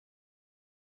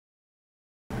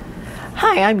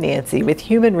Hi, I'm Nancy with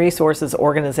Human Resources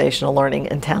Organizational Learning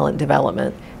and Talent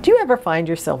Development. Do you ever find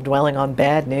yourself dwelling on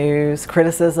bad news,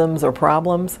 criticisms, or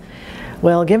problems?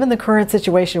 Well, given the current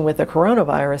situation with the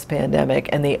coronavirus pandemic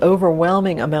and the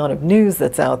overwhelming amount of news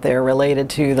that's out there related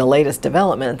to the latest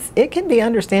developments, it can be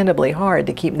understandably hard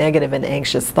to keep negative and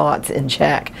anxious thoughts in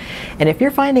check. And if you're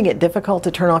finding it difficult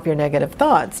to turn off your negative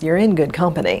thoughts, you're in good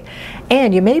company.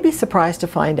 And you may be surprised to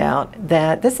find out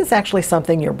that this is actually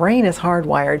something your brain is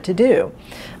hardwired to do.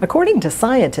 According to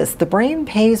scientists, the brain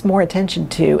pays more attention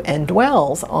to and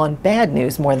dwells on bad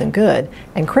news more than good,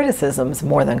 and criticisms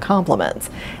more than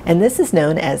compliments. And this is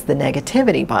known as the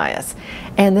negativity bias.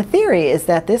 And the theory is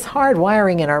that this hard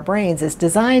wiring in our brains is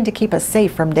designed to keep us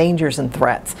safe from dangers and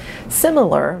threats,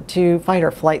 similar to fight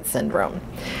or flight syndrome.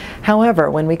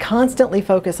 However, when we constantly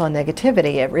focus on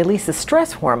negativity, it releases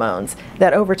stress hormones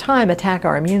that over time attack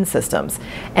our immune systems,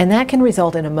 and that can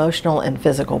result in emotional and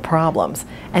physical problems.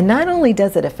 And not only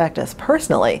does it affect us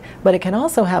personally, but it can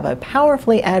also have a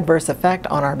powerfully adverse effect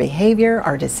on our behavior,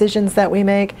 our decisions that we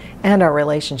make, and our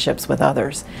relationships with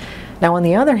others. Now, on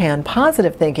the other hand,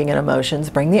 positive thinking and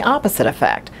emotions bring the opposite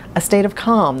effect, a state of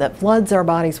calm that floods our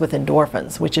bodies with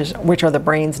endorphins, which are the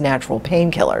brain's natural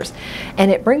painkillers. And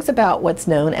it brings about what's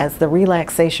known as the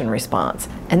relaxation response.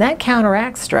 And that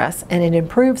counteracts stress, and it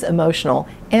improves emotional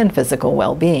and physical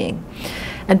well-being.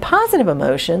 And positive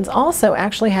emotions also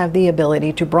actually have the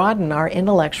ability to broaden our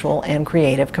intellectual and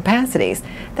creative capacities.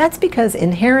 That's because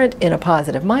inherent in a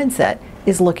positive mindset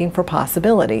is looking for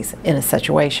possibilities in a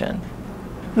situation.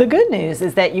 The good news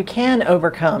is that you can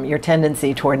overcome your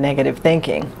tendency toward negative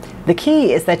thinking. The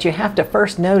key is that you have to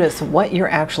first notice what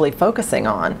you're actually focusing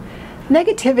on.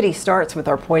 Negativity starts with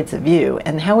our points of view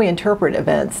and how we interpret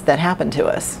events that happen to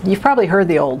us. You've probably heard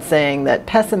the old saying that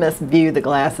pessimists view the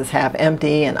glass as half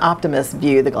empty and optimists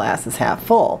view the glass as half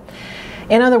full.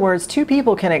 In other words, two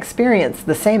people can experience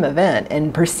the same event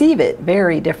and perceive it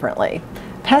very differently.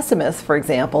 Pessimists, for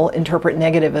example, interpret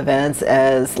negative events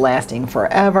as lasting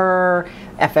forever,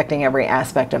 affecting every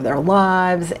aspect of their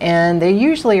lives, and they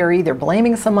usually are either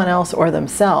blaming someone else or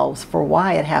themselves for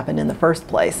why it happened in the first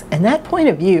place. And that point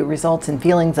of view results in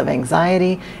feelings of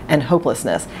anxiety and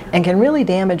hopelessness, and can really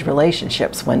damage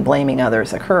relationships when blaming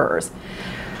others occurs.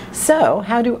 So,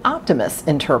 how do optimists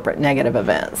interpret negative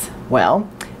events? Well,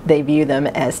 they view them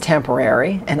as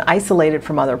temporary and isolated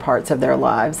from other parts of their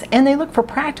lives, and they look for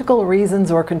practical reasons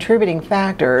or contributing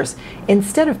factors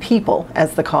instead of people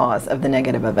as the cause of the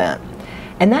negative event.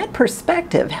 And that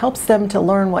perspective helps them to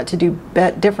learn what to do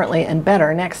differently and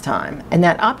better next time. And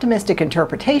that optimistic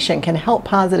interpretation can help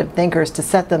positive thinkers to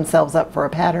set themselves up for a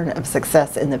pattern of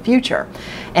success in the future.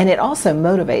 And it also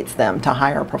motivates them to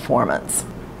higher performance.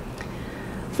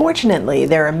 Fortunately,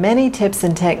 there are many tips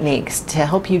and techniques to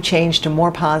help you change to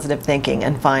more positive thinking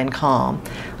and find calm.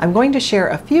 I'm going to share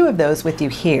a few of those with you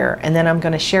here, and then I'm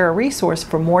going to share a resource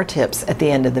for more tips at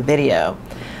the end of the video.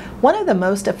 One of the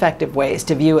most effective ways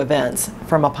to view events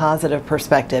from a positive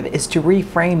perspective is to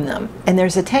reframe them. And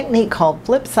there's a technique called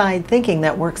flip side thinking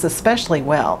that works especially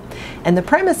well. And the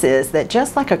premise is that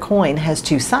just like a coin has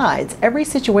two sides, every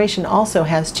situation also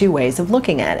has two ways of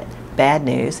looking at it: bad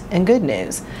news and good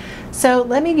news. So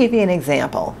let me give you an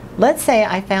example. Let's say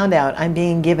I found out I'm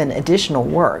being given additional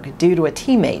work due to a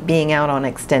teammate being out on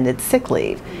extended sick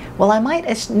leave. Well, I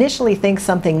might initially think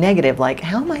something negative like,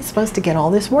 how am I supposed to get all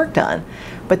this work done?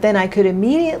 But then I could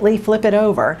immediately flip it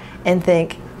over and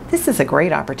think, this is a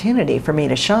great opportunity for me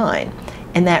to shine.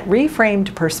 And that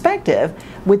reframed perspective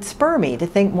would spur me to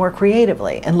think more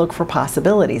creatively and look for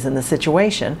possibilities in the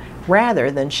situation rather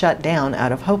than shut down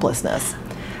out of hopelessness.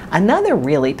 Another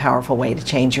really powerful way to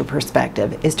change your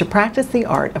perspective is to practice the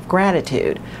art of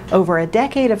gratitude. Over a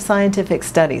decade of scientific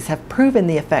studies have proven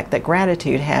the effect that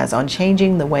gratitude has on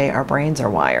changing the way our brains are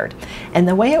wired. And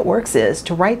the way it works is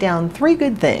to write down 3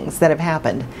 good things that have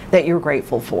happened that you're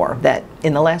grateful for, that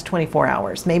in the last 24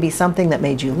 hours. Maybe something that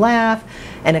made you laugh,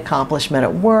 an accomplishment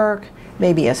at work,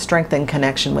 maybe a strengthened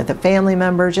connection with a family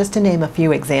member, just to name a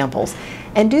few examples.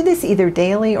 And do this either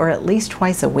daily or at least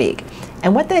twice a week.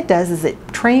 And what that does is it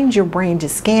trains your brain to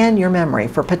scan your memory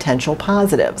for potential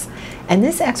positives. And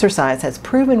this exercise has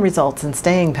proven results in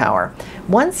staying power.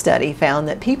 One study found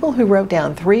that people who wrote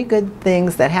down 3 good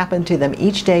things that happened to them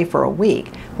each day for a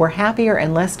week were happier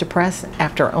and less depressed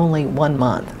after only 1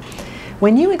 month.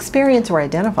 When you experience or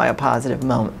identify a positive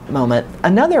moment,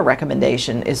 another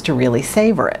recommendation is to really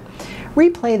savor it.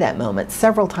 Replay that moment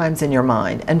several times in your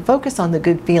mind and focus on the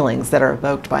good feelings that are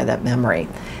evoked by that memory.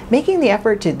 Making the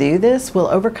effort to do this will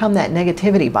overcome that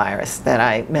negativity bias that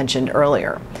I mentioned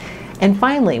earlier. And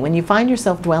finally, when you find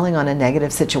yourself dwelling on a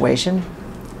negative situation,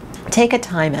 Take a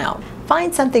time out.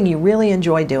 Find something you really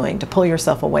enjoy doing to pull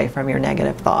yourself away from your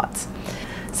negative thoughts.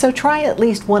 So try at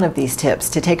least one of these tips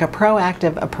to take a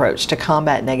proactive approach to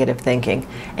combat negative thinking,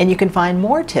 and you can find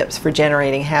more tips for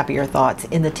generating happier thoughts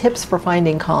in the Tips for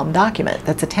Finding Calm document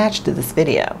that's attached to this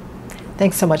video.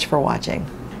 Thanks so much for watching.